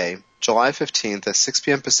Monday, July 15th at 6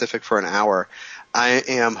 p.m. Pacific for an hour, I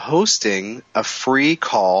am hosting a free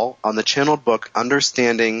call on the channeled book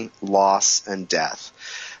Understanding Loss and Death.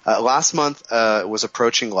 Last month was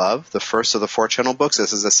Approaching Love, the first of the 4 channel books.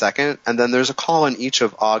 This is the second. And then there's a call in each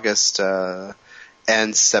of August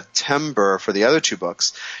and September for the other 2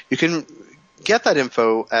 books. You can get that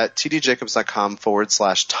info at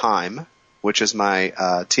tdjacobs.com/time, which is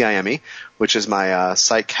my TIME, which is my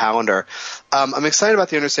site calendar. I'm excited about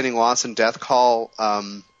the Understanding Loss and Death call.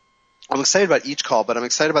 I'm excited about each call, but I'm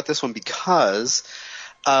excited about this one because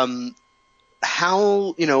how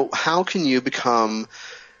can you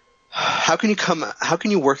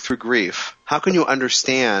work through grief? How can you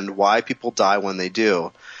understand why people die when they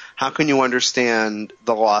do? How can you understand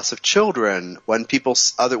the loss of children when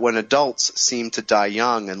adults seem to die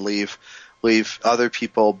young and leave other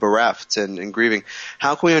people bereft and grieving?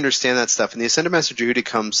 How can we understand that stuff? And the Ascended Master Jehudi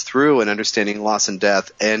comes through in Understanding Loss and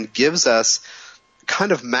Death and gives us a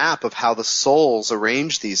kind of map of how the souls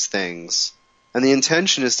arrange these things. And the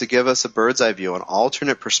intention is to give us a bird's eye view, an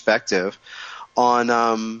alternate perspective on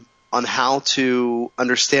how to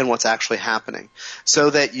understand what's actually happening. So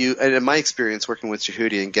that and in my experience working with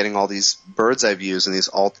Jehudi and getting all these bird's eye views and these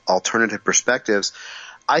alternative perspectives,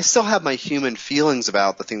 I still have my human feelings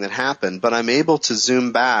about the thing that happened, but I'm able to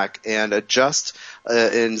zoom back and adjust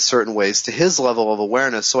in certain ways to his level of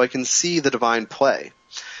awareness so I can see the divine play.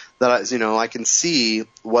 That I can see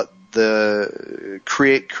what the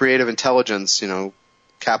creative intelligence,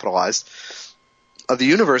 capitalized, of the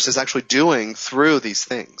universe is actually doing through these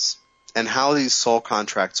things and how these soul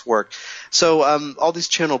contracts work. So all these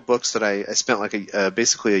channeled books that I spent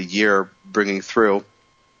basically a year bringing through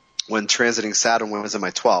when transiting Saturn when I was in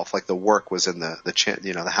my 12th, like the work was in the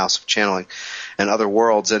house of channeling and other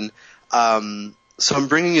worlds. And so I'm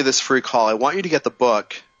bringing you this free call. I want you to get the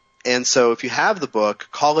book. And so if you have the book,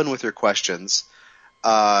 call in with your questions.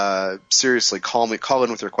 Seriously, call in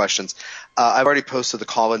with your questions. I've already posted the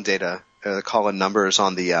call-in data, the call-in numbers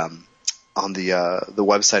on the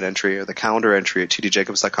website entry or the calendar entry at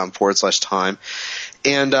tdjacobs.com/time.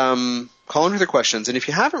 And call in with your questions. And if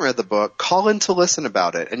you haven't read the book, call in to listen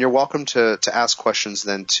about it. And you're welcome to ask questions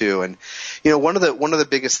then too. And one of the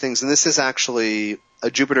biggest things, and this is actually a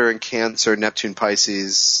Jupiter in Cancer, Neptune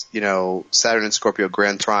Pisces, Saturn in Scorpio,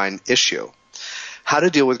 Grand Trine issue. How to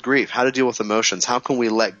deal with grief, how to deal with emotions, how can we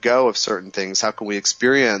let go of certain things, how can we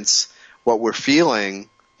experience what we're feeling,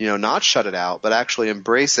 not shut it out, but actually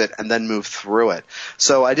embrace it and then move through it.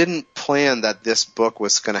 So I didn't plan that this book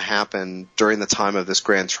was going to happen during the time of this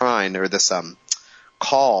Grand Trine or this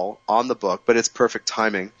call on the book, but it's perfect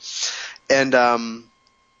timing. And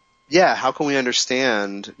how can we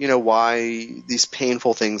understand, why these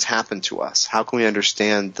painful things happen to us? How can we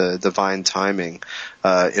understand the divine timing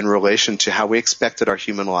in relation to how we expected our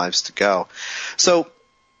human lives to go? So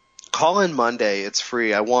call in Monday. It's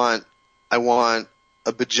free. I want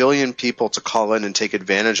a bajillion people to call in and take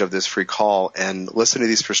advantage of this free call and listen to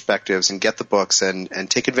these perspectives and get the books and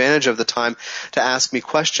take advantage of the time to ask me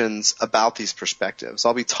questions about these perspectives.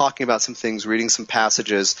 I'll be talking about some things, reading some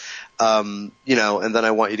passages, and then I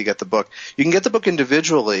want you to get the book. You can get the book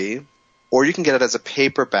individually, or you can get it as a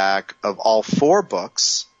paperback of all 4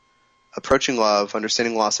 books: Approaching Love,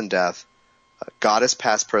 Understanding Loss and Death, Goddess,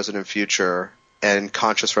 Past, Present, and Future, and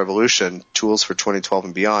Conscious Revolution, Tools for 2012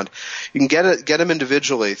 and Beyond. You can get them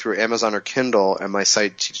individually through Amazon or Kindle and my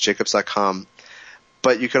site, tdjacobs.com.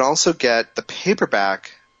 But you can also get the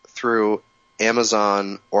paperback through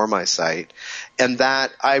Amazon or my site. And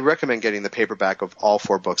that, I recommend getting the paperback of all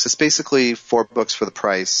 4 books. It's basically 4 books for the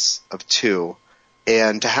price of 2.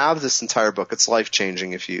 And to have this entire book, it's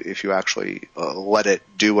life-changing if you actually let it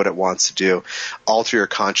do what it wants to do, alter your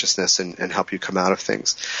consciousness and help you come out of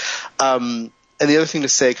things. And the other thing to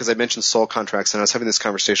say, because I mentioned soul contracts, and I was having this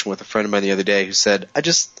conversation with a friend of mine the other day who said,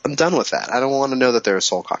 I'm done with that. I don't want to know that there are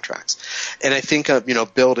soul contracts. And I think,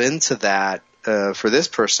 built into that for this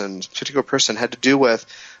particular person, had to do with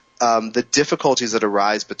the difficulties that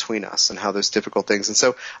arise between us and how there's difficult things. And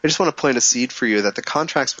so I just want to plant a seed for you that the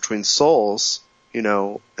contracts between souls,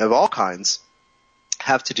 of all kinds,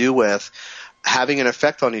 have to do with having an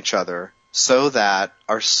effect on each other so that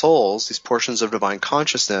our souls, these portions of divine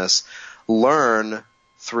consciousness, learn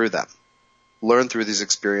through them, learn through these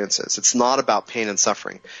experiences. It's not about pain and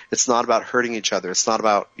suffering. It's not about hurting each other. It's not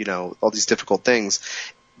about, all these difficult things,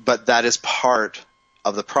 but that is part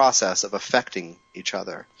of the process of affecting each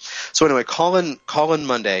other. So anyway, call in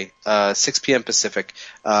Monday, 6 p.m. Pacific,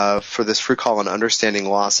 for this free call on understanding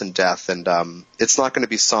loss and death. And, it's not going to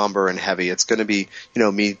be somber and heavy. It's going to be,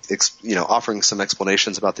 me, offering some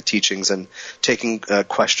explanations about the teachings and taking,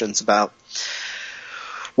 questions about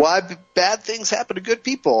why bad things happen to good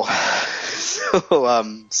people.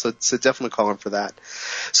 So definitely call in for that.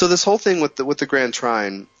 So this whole thing with the Grand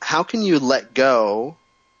Trine, how can you let go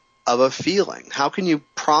of a feeling? How can you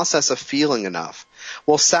process a feeling enough?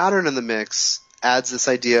 Well, Saturn in the mix adds this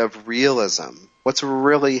idea of realism. What's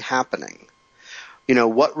really happening?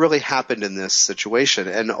 What really happened in this situation?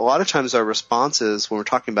 And a lot of times our responses when we're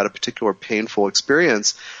talking about a particular painful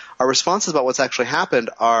experience, our responses about what's actually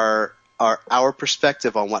happened are our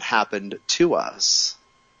perspective on what happened to us.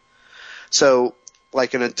 So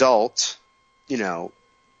like an adult, in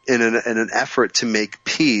an effort to make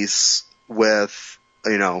peace with,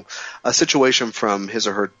 a situation from his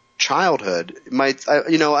or her childhood,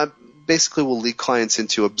 I basically will lead clients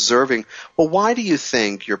into observing, well, why do you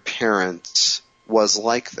think your parent was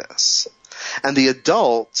like this? And the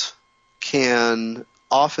adult can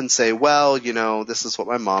often say, well, this is what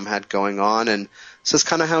my mom had going on, and this is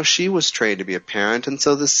kind of how she was trained to be a parent, and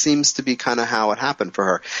so this seems to be kind of how it happened for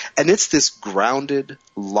her. And it's this grounded,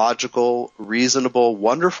 logical, reasonable,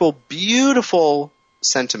 wonderful, beautiful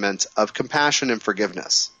sentiment of compassion and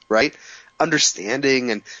forgiveness, right? Understanding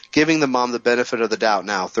and giving the mom the benefit of the doubt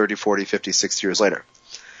now, 30, 40, 50, 60 years later.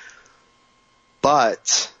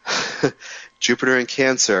 But Jupiter in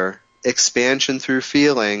Cancer, expansion through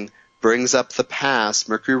feeling, brings up the past.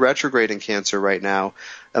 Mercury retrograde in Cancer right now.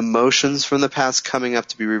 Emotions from the past coming up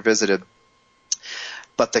to be revisited.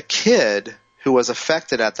 But the kid who was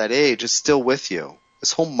affected at that age is still with you.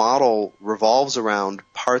 This whole model revolves around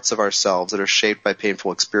parts of ourselves that are shaped by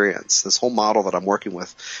painful experience. This whole model that I'm working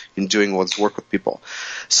with in doing one's work with people.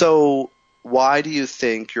 So why do you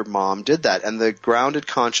think your mom did that? And the grounded,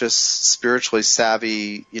 conscious, spiritually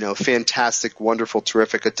savvy, fantastic, wonderful,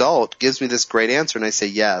 terrific adult gives me this great answer. And I say,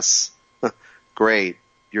 yes, great.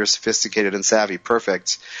 You're sophisticated and savvy.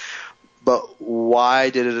 Perfect. But why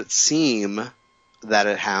did it seem that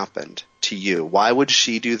it happened to you? Why would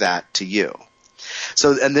she do that to you?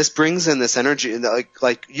 So, and this brings in this energy,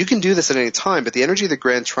 like you can do this at any time, but the energy of the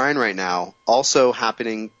Grand Trine right now also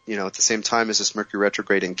happening, at the same time as this Mercury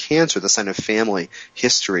retrograde in Cancer, the sign of family,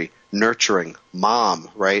 history, nurturing, mom,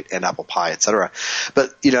 right, and apple pie, etc.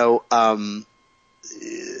 But,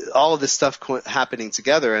 all of this stuff happening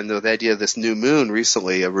together, and the idea of this new moon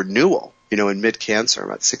recently, a renewal, in mid-Cancer,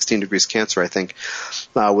 about 16 degrees Cancer, I think,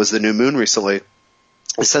 was the new moon recently,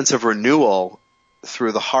 a sense of renewal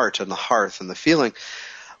through the heart and the hearth and the feeling.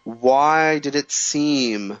 Why did it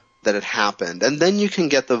seem that it happened? And then you can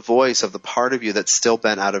get the voice of the part of you that's still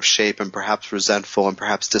bent out of shape and perhaps resentful and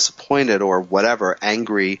perhaps disappointed or whatever,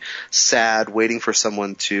 angry, sad, waiting for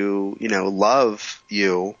someone to, love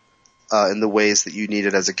you in the ways that you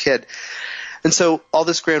needed as a kid. And so all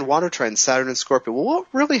this Grand Water Trine, Saturn and Scorpio, well, what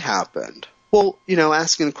really happened? Well,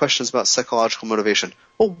 asking the questions about psychological motivation.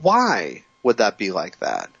 Well, why would that be like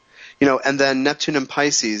that? And then Neptune and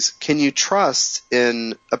Pisces, can you trust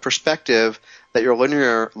in a perspective that your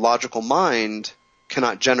linear logical mind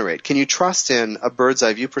cannot generate? Can you trust in a bird's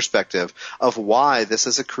eye view perspective of why this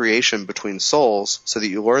is a creation between souls so that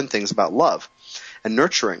you learn things about love and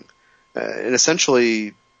nurturing? And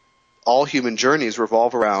essentially, all human journeys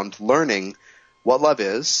revolve around learning what love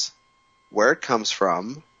is, where it comes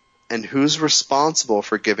from, and who's responsible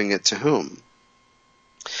for giving it to whom.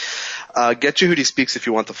 Get Jehudi Speaks if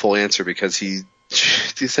you want the full answer, because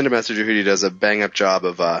Cinder Master Jehudi does a bang-up job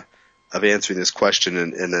of answering this question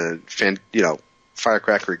in a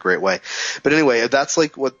firecrackery great way. But anyway, that's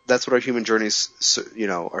what our human journeys,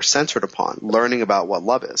 are centered upon, learning about what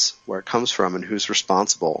love is, where it comes from, and who's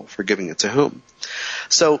responsible for giving it to whom.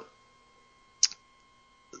 So,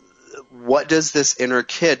 what does this inner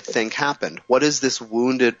kid think happened? What does this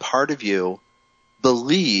wounded part of you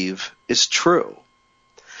believe is true?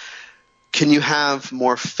 Can you have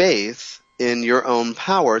more faith in your own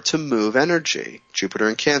power to move energy. Jupiter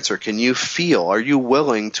in Cancer, can you feel? Are you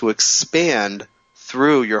willing to expand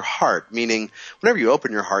through your heart? Meaning, whenever you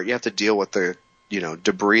open your heart, you have to deal with the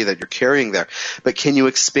debris that you're carrying there. But can you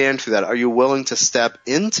expand through that? Are you willing to step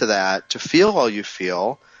into that, to feel all you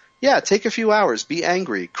feel? Yeah, take a few hours. Be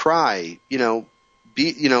angry, cry,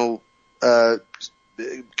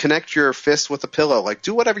 connect your fist with a pillow. Like,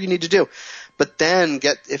 do whatever you need to do. But then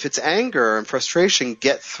if it's anger and frustration,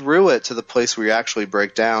 get through it to the place where you actually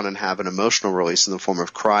break down and have an emotional release in the form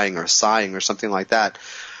of crying or sighing or something like that,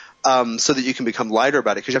 so that you can become lighter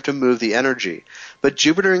about it, because you have to move the energy. But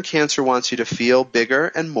Jupiter in Cancer wants you to feel bigger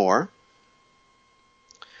and more.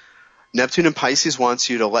 Neptune in Pisces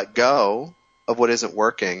wants you to let go of what isn't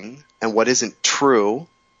working and what isn't true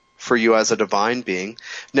for you as a divine being.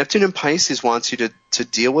 Neptune in Pisces wants you to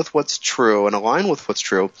deal with what's true and align with what's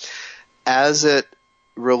true as it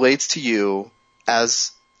relates to you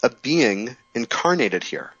as a being incarnated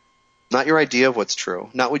here. Not your idea of what's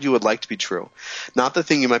true, not what you would like to be true, not the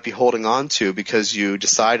thing you might be holding on to because you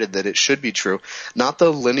decided that it should be true, not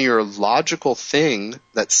the linear logical thing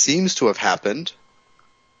that seems to have happened,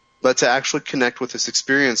 but to actually connect with this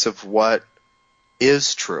experience of what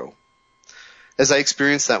is true. As I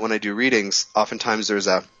experience that when I do readings, oftentimes there's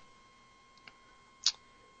a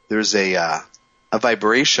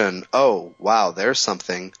vibration. Oh, wow, there's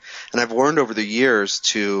something. And I've learned over the years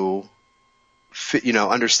to,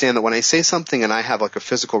 understand that when I say something and I have like a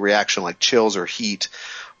physical reaction like chills or heat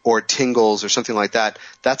or tingles or something like that,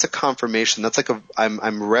 that's a confirmation. That's like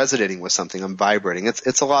I'm resonating with something. I'm vibrating.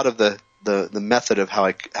 It's a lot of the method of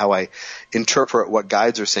how I interpret what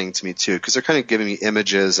guides are saying to me too, because they're kind of giving me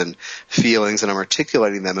images and feelings and I'm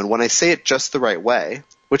articulating them. And when I say it just the right way,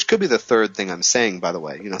 which could be the third thing I'm saying, by the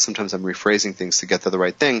way, sometimes I'm rephrasing things to get to the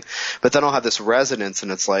right thing, but then I'll have this resonance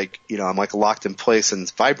and it's like, I'm like locked in place and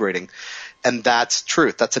it's vibrating. And that's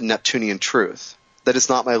truth. That's a Neptunian truth. That is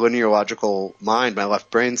not my linear logical mind, my left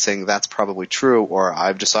brain saying that's probably true or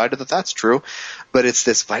I've decided that that's true, but it's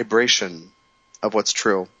this vibration of what's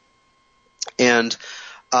true. And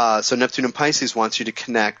so Neptune in Pisces wants you to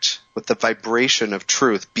connect with the vibration of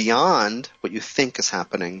truth beyond what you think is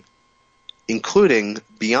happening, including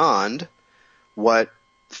beyond what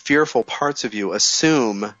fearful parts of you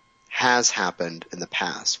assume has happened in the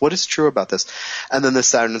past. What is true about this? And then the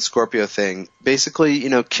Saturn and Scorpio thing, basically,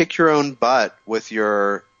 kick your own butt with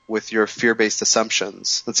your fear-based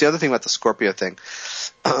assumptions. That's the other thing about the Scorpio thing.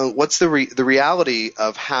 What's the reality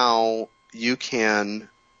of how you can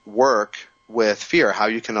work with fear, how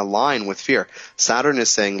you can align with fear? Saturn is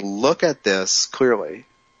saying, look at this clearly.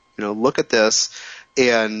 Look at this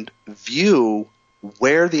and view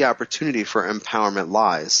where the opportunity for empowerment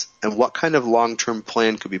lies and what kind of long-term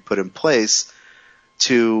plan could be put in place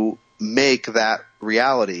to make that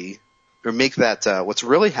reality or make that what's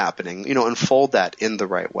really happening, unfold that in the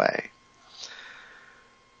right way.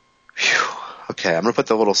 Whew. Okay, I'm going to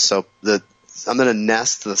put I'm going to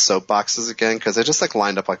nest the soapboxes again because I just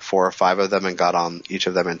lined up 4 or 5 of them and got on each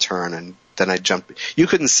of them in turn, and then I jumped. You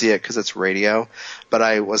couldn't see it because it's radio, but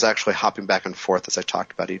I was actually hopping back and forth as I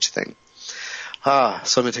talked about each thing. So I'm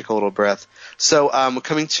going to take a little breath. So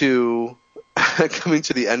coming to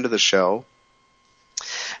the end of the show.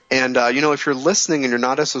 And, if you're listening and you're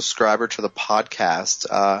not a subscriber to the podcast,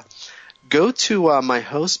 go to my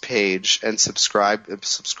host page and subscribe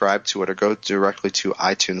to it, or go directly to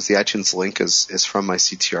iTunes. The iTunes link is from my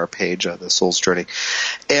CTR page, The Soul's Journey.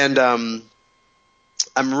 And I'm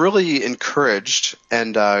really encouraged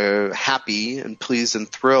and happy and pleased and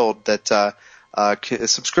thrilled that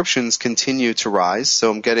subscriptions continue to rise. So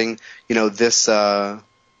I'm getting, this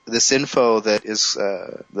info that is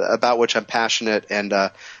about which I'm passionate and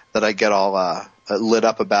that I get all lit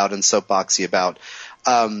up about and soapboxy about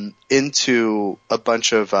into a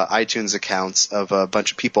bunch of iTunes accounts of a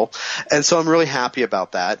bunch of people. And so I'm really happy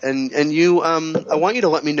about that. And you, I want you to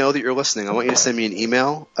let me know that you're listening. I want you to send me an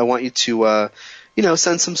email. I want you to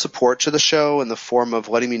send some support to the show in the form of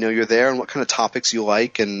letting me know you're there and what kind of topics you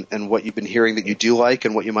like and what you've been hearing that you do like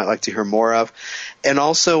and what you might like to hear more of. And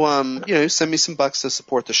also, send me some bucks to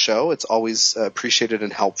support the show. It's always appreciated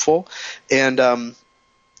and helpful. And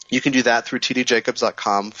you can do that through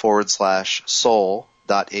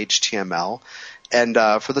tdjacobs.com/soul.html. And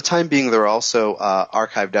for the time being, there are also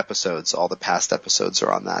archived episodes. All the past episodes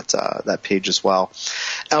are on that page as well.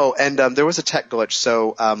 Oh, and there was a tech glitch.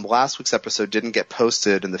 So last week's episode didn't get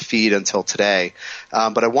posted in the feed until today.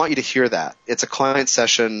 But I want you to hear that. It's a client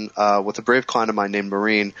session with a brave client of mine named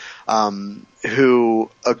Maureen,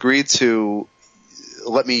 who agreed to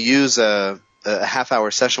let me use a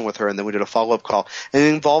half-hour session with her, and then we did a follow-up call. And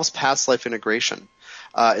it involves past life integration.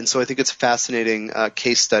 And so I think it's a fascinating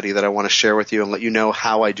case study that I want to share with you and let you know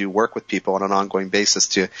how I do work with people on an ongoing basis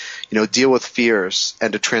to, deal with fears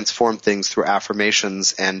and to transform things through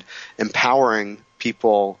affirmations and empowering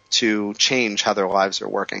people to change how their lives are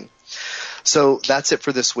working. So that's it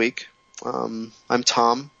for this week. I'm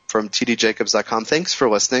Tom from tdjacobs.com. Thanks for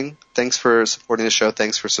listening. Thanks for supporting the show.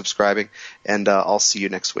 Thanks for subscribing. And I'll see you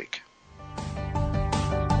next week.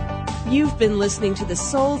 You've been listening to The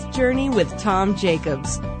Soul's Journey with Tom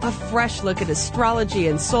Jacobs, a fresh look at astrology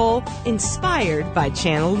and soul inspired by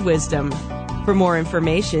channeled wisdom. For more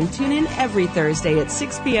information, tune in every Thursday at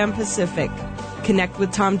 6 p.m. Pacific. Connect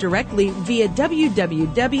with Tom directly via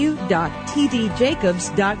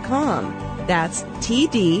www.tdjacobs.com. That's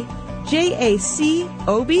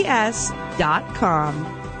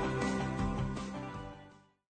tdjacobs.com.